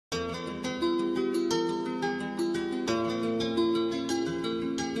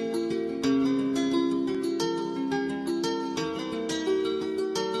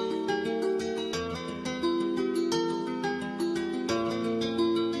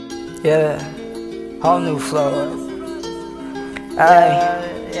Yeah, whole new flow.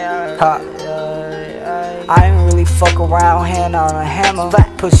 Ayy, ha. I ain't really fuck around, hand on a hammer.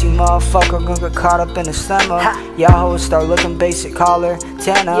 Pussy motherfucker gon' get caught up in the slammer. Y'all hoes start looking basic, call her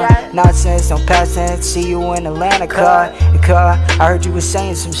Tana. Nonsense, don't pass tense, see you in Atlanta, cut. I heard you was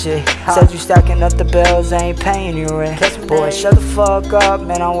saying some shit. Said you stacking up the bills, ain't paying you rent. Boy, shut the fuck up,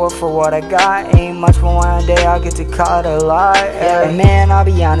 man, I work for what I got. Ain't much, but one day I get to call it a lie. And man, I'll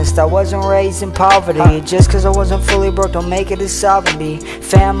be honest, I wasn't raised in poverty. Just cause I wasn't fully broke, don't make it a sovereignty.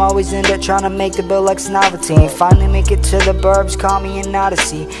 Fam always end up trying to make the bill like it's novelty. Finally make it to the burbs, call me an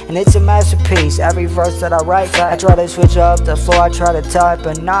odyssey. And it's a masterpiece, every verse that I write I try to switch up the flow, I try to type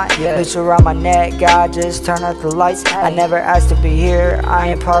but not loose around my neck, God just turn out the lights. I never asked to be here, I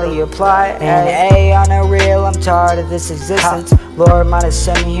ain't part of your plot. And A on the real, I'm tired of this existence. Lord might have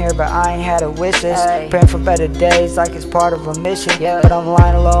sent me here, but I ain't had a wish list. Praying for better days like it's part of a mission. But I'm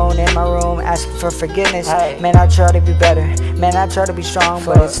lying alone in my room asking for forgiveness. Man, I try to be better, man, I try to be strong,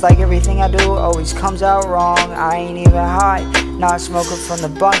 but it's like everything I do always comes out wrong. I ain't even high, not smoking from the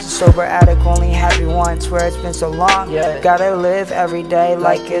bunch. Sober addict, only happy once, where it's been so long. Gotta live every day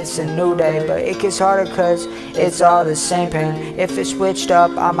like it's a new day, but it gets harder cause it's all the same pain. If it's switched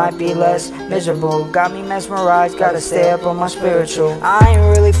up, I might be less miserable. Got me mesmerized, gotta stay up on my spiritual. I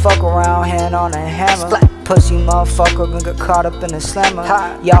ain't really fuck around, hand on a hammer. Pussy motherfucker gon' get caught up in the slammer.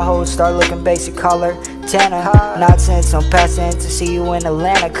 Y'all hoes start looking basic, color Tana. Nonsense, don't pass in to see you in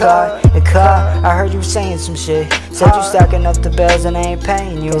Atlanta, cut. I heard you saying some shit. Said you stacking up the bills and ain't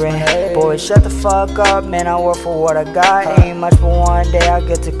paying you rent. Boy, shut the fuck up, man, I work for what I got. Ain't much, but one day I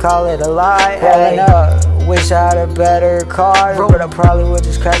get to call it a lie. Wish I had a better car, but I probably would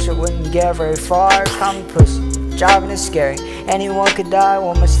just crash it, wouldn't get very far. Call me pussy, driving is scary. Anyone could die,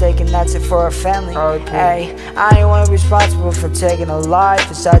 one mistake and that's it for a family. Hey, I ain't wanna be responsible for taking a life.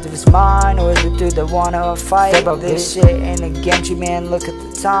 Besides if it's mine or is the dude that wanna fight. This shit ain't a game, G man, look at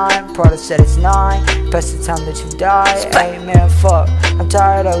the time. Prada said it's 9, best the time that you die. Hey man, fuck, I'm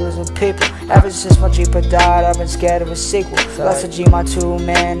tired of losing people. Ever since my Jeeper died, I've been scared of a sequel. Lost a G, my 2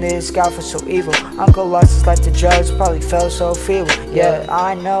 man, this guy for so evil. Uncle lost his life to drugs, probably felt so feeble. Yeah,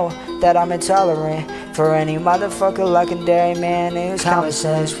 I know that I'm intolerant for any motherfucker legendary, man, it was common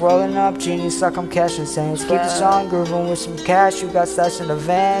sense. Rolling up genius like I'm cashing cents. Keep the song grooving with some cash, you got stashed in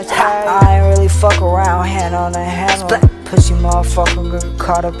advance. I ain't really fuck around, hand on a hammer. Pussy motherfucker get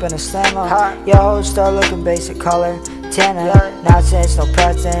caught up in a slammer. Y'all hoes start looking basic, color Tana. Nonsense, no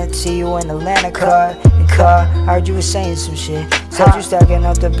precedent, see you in Atlanta, cut. I heard you was saying some shit. Said you stacking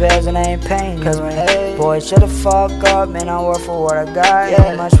up the bills and I ain't paying you. Boy, shut the fuck up, man, I work for what I got.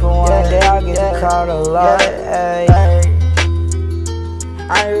 Ain't much for one day, I get to call a lot.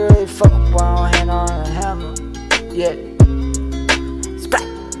 I ain't really fuck around, hand on a hammer. Splat,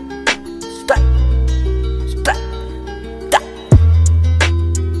 splat, splat,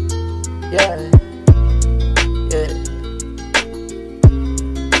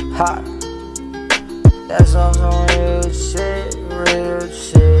 hot. That's on some real shit, real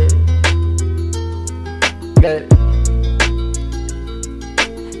shit.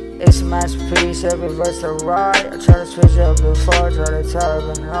 It's a masterpiece, every verse I write. I try to switch up before I try to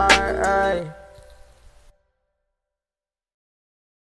type and hard.